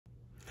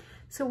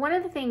So one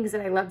of the things that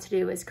I love to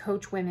do is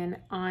coach women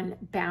on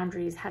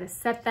boundaries, how to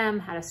set them,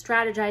 how to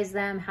strategize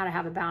them, how to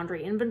have a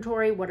boundary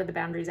inventory. What are the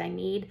boundaries I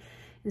need?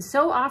 And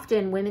so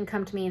often women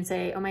come to me and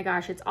say, oh my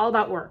gosh, it's all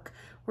about work.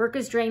 Work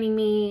is draining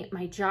me.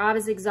 My job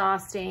is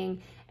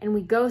exhausting. And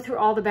we go through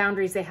all the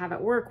boundaries they have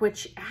at work,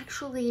 which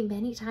actually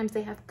many times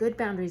they have good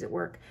boundaries at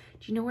work.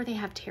 Do you know where they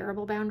have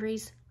terrible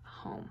boundaries?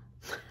 Home.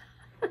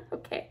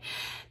 Okay.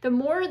 The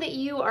more that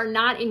you are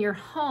not in your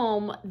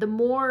home, the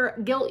more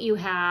guilt you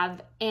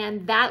have,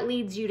 and that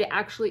leads you to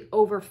actually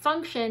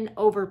overfunction,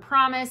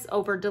 overpromise,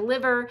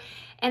 overdeliver,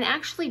 and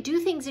actually do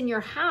things in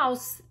your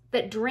house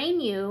that drain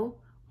you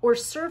or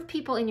serve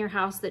people in your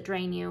house that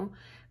drain you,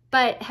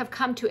 but have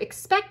come to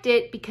expect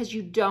it because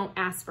you don't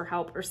ask for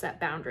help or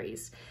set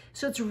boundaries.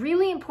 So it's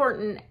really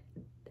important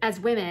as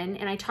women,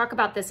 and I talk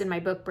about this in my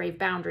book, Brave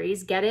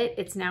Boundaries. Get it?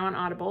 It's now on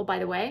Audible, by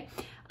the way.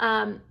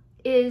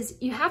 Is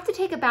you have to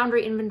take a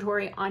boundary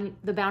inventory on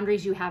the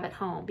boundaries you have at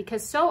home,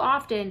 because so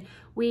often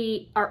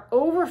we are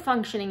over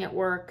functioning at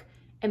work,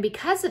 and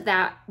because of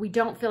that, we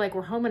don't feel like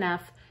we're home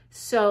enough.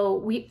 So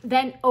we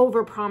then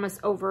over promise,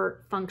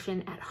 over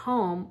function at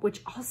home,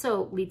 which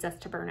also leads us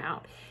to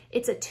burnout.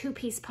 It's a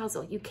two-piece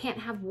puzzle. You can't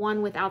have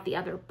one without the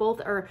other.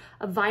 Both are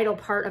a vital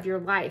part of your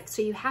life.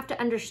 So you have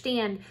to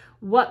understand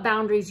what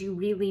boundaries you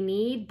really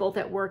need, both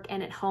at work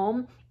and at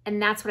home. And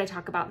that's what I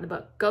talk about in the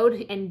book. Go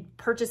and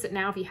purchase it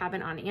now if you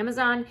haven't on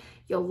Amazon.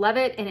 You'll love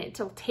it, and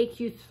it'll take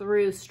you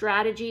through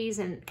strategies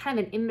and kind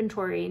of an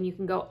inventory, and you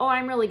can go, oh,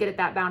 I'm really good at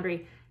that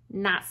boundary,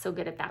 not so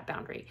good at that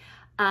boundary.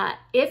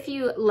 If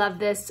you love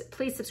this,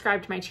 please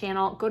subscribe to my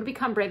channel. Go to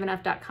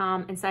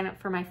becomebraveenough.com and sign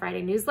up for my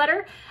Friday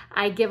newsletter.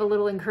 I give a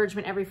little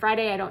encouragement every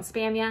Friday. I don't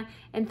spam you,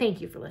 and thank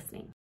you for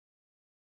listening.